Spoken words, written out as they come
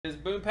is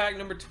Boom Pack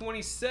number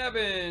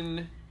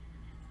 27.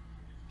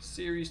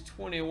 Series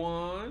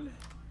 21.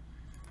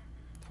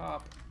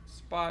 Top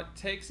spot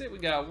takes it. We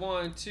got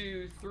 1,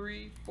 2,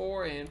 3,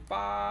 4, and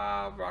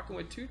 5. Rocking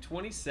with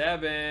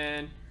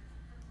 227.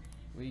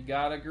 We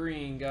got a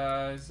green,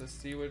 guys. Let's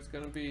see what it's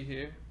going to be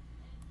here.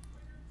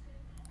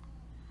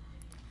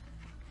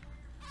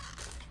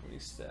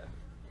 27.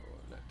 Oh,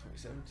 not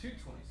 27.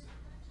 227.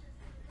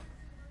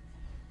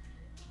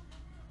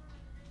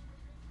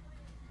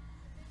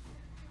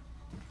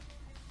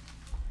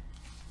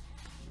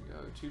 Here we go.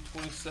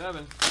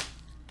 227.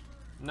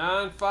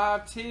 9,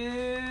 5,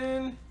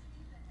 10.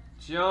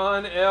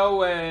 John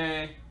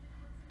Elway.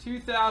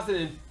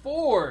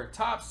 2004.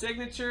 Top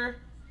signature.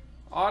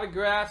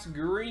 Autographs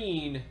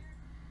green.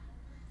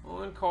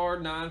 On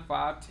card 9,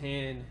 5,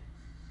 10.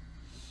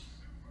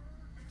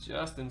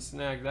 Justin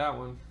snagged that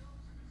one.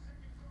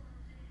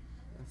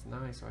 That's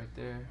nice right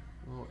there.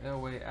 A little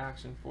Elway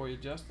action for you,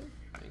 Justin.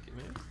 Thank you,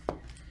 man.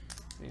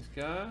 Thanks,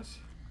 guys.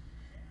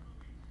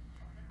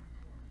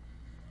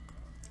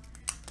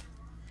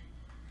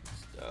 Good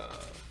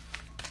stuff.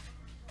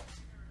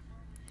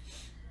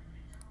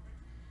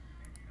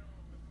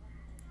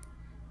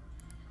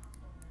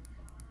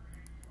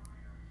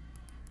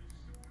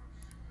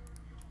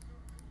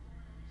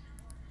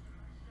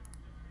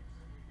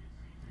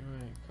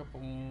 Alright, couple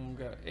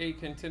got 8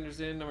 contenders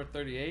in, number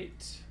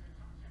 38.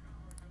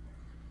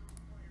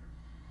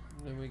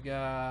 And then we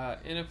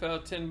got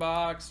NFL 10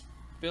 box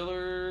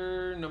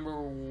filler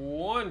number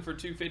 1 for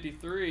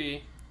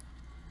 253.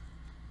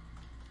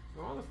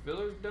 Are all the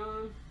fillers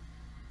done?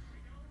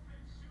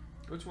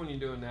 Which one are you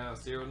doing now?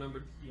 Serial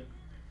number? Yep.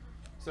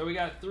 So we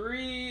got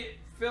 3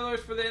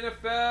 fillers for the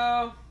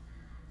NFL.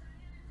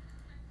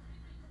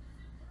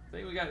 I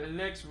think we got the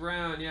next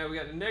round. Yeah, we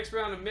got the next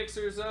round of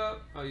mixers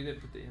up. Oh, you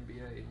didn't put the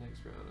NBA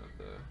next round up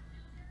though.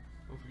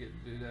 Don't forget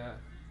to do that.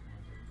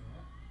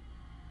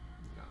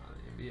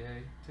 The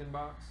NBA 10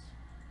 box.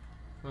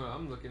 Oh,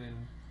 I'm looking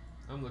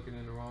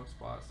in the wrong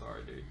spot.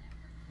 Sorry, dude.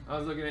 I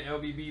was looking at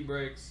LBB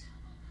breaks.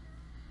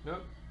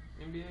 Nope.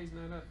 NBA's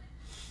not up.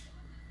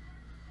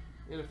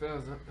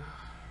 NFL's up.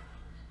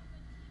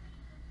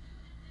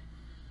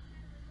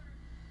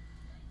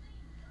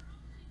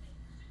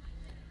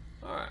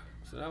 Alright,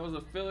 so that was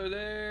a filler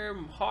there.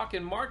 Hawk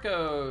and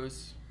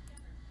Marcos.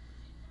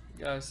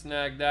 You guys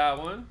snagged that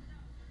one.